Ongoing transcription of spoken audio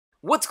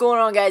What's going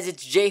on, guys?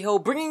 It's J-Ho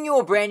bringing you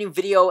a brand new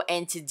video,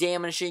 and today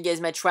I'm going to show you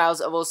guys my Trials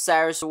of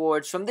Osiris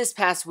rewards from this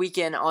past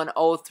weekend on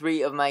all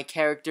three of my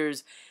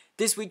characters.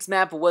 This week's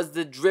map was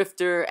the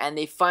Drifter, and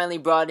they finally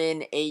brought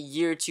in a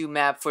Year 2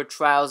 map for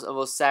Trials of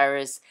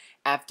Osiris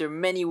after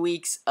many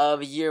weeks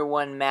of Year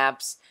 1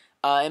 maps.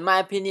 In my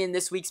opinion,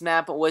 this week's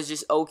map was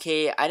just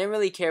okay. I didn't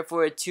really care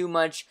for it too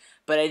much,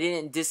 but I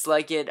didn't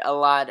dislike it a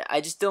lot. I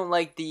just don't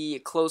like the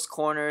close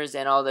corners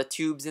and all the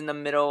tubes in the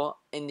middle,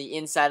 in the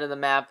inside of the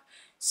map.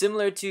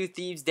 Similar to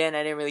Thieves' Den,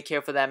 I didn't really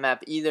care for that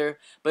map either,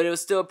 but it was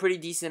still a pretty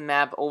decent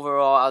map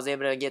overall. I was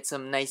able to get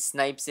some nice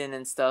snipes in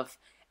and stuff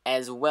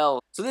as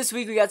well. So this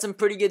week we got some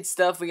pretty good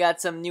stuff. We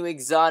got some new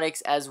exotics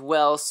as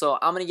well, so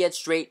I'm going to get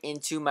straight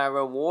into my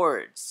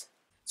rewards.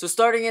 So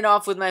starting it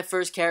off with my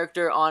first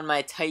character on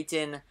my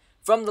Titan,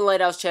 from the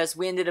Lighthouse chest,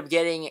 we ended up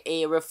getting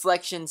a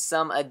Reflection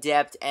Sum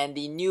Adept and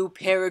the new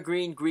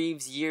Peregrine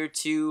Greaves Year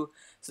 2.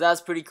 So that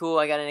was pretty cool.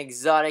 I got an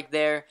exotic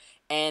there.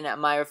 And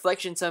my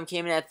Reflection Sum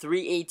came in at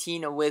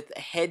 318 with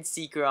Head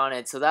Seeker on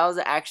it. So that was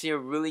actually a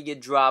really good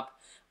drop.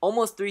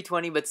 Almost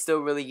 320, but still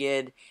really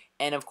good.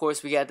 And of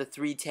course, we got the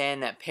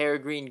 310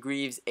 Peregrine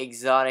Greaves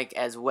exotic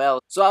as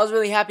well. So I was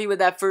really happy with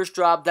that first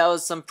drop. That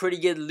was some pretty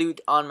good loot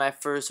on my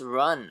first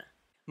run.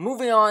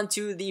 Moving on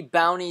to the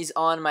bounties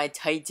on my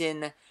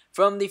Titan.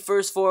 From the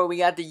first four, we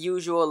got the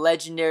usual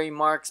legendary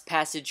marks,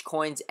 passage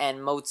coins,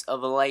 and motes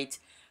of light.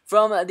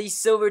 From the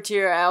silver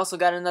tier, I also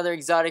got another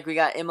exotic. We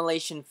got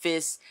Immolation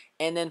Fist.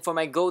 And then for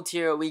my gold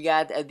tier, we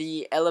got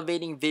the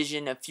Elevating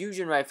Vision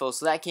Fusion Rifle.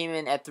 So that came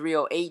in at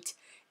 308.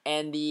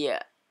 And the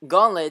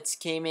gauntlets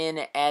came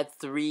in at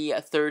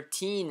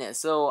 313.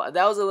 So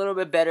that was a little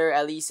bit better.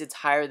 At least it's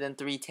higher than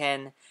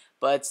 310.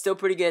 But still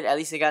pretty good. At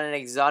least I got an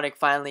exotic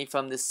finally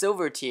from the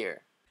silver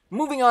tier.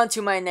 Moving on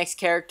to my next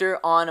character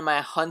on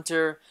my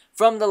Hunter.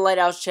 From the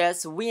Lighthouse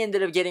chest, we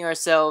ended up getting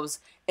ourselves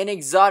an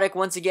exotic.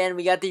 Once again,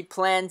 we got the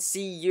Plan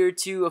C Year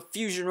 2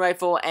 Fusion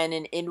Rifle and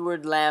an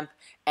Inward Lamp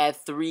at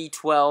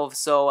 312.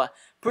 So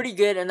pretty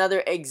good.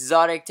 Another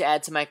exotic to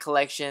add to my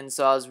collection.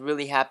 So I was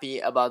really happy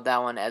about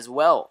that one as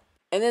well.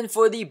 And then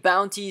for the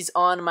bounties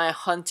on my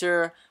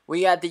Hunter,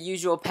 we got the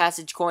usual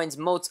passage coins,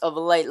 motes of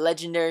light,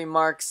 legendary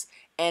marks.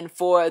 And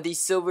for the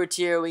silver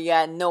tier, we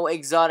got no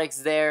exotics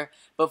there.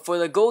 But for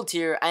the gold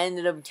tier, I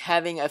ended up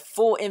having a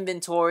full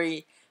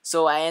inventory.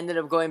 So I ended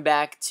up going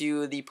back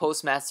to the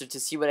Postmaster to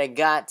see what I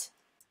got.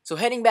 So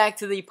heading back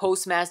to the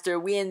Postmaster,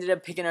 we ended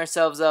up picking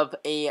ourselves up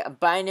a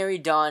Binary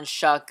Dawn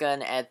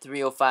shotgun at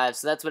 305.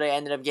 So that's what I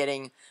ended up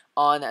getting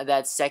on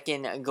that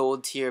second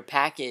gold tier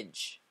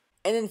package.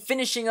 And then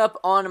finishing up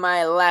on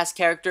my last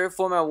character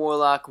for my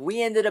Warlock,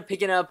 we ended up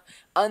picking up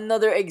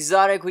another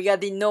exotic. We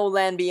got the No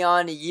Land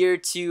Beyond Year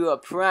 2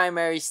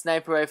 Primary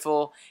Sniper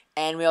Rifle.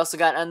 And we also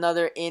got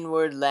another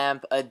Inward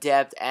Lamp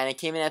Adept. And it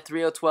came in at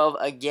 3012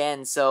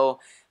 again. So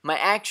my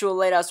actual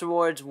Lighthouse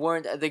rewards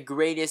weren't the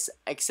greatest,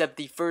 except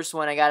the first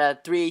one. I got a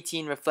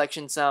 318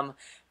 Reflection Sum.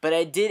 But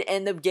I did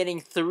end up getting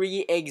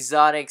 3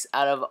 exotics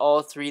out of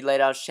all 3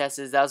 Lighthouse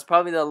chests. That was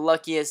probably the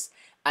luckiest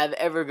I've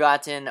ever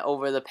gotten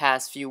over the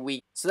past few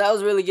weeks. So that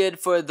was really good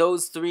for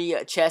those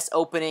 3 chest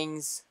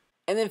openings.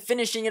 And then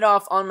finishing it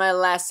off on my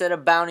last set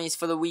of bounties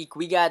for the week,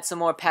 we got some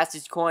more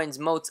passage coins,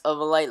 motes of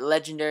light,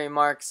 legendary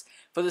marks.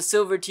 For the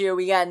silver tier,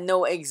 we got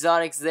no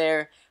exotics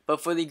there. But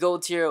for the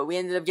gold tier, we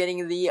ended up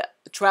getting the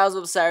Trials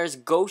of Osiris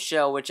Ghost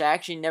Shell, which I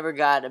actually never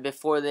got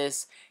before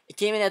this. It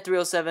came in at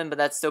 307, but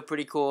that's still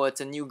pretty cool. It's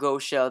a new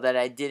Ghost Shell that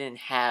I didn't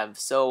have.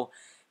 So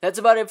that's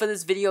about it for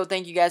this video.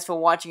 Thank you guys for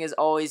watching as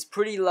always.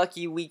 Pretty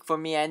lucky week for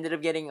me. I ended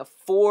up getting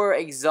 4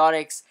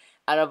 exotics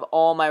out of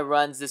all my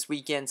runs this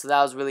weekend, so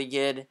that was really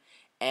good.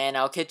 And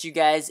I'll catch you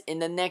guys in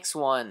the next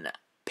one.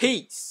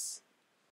 Peace!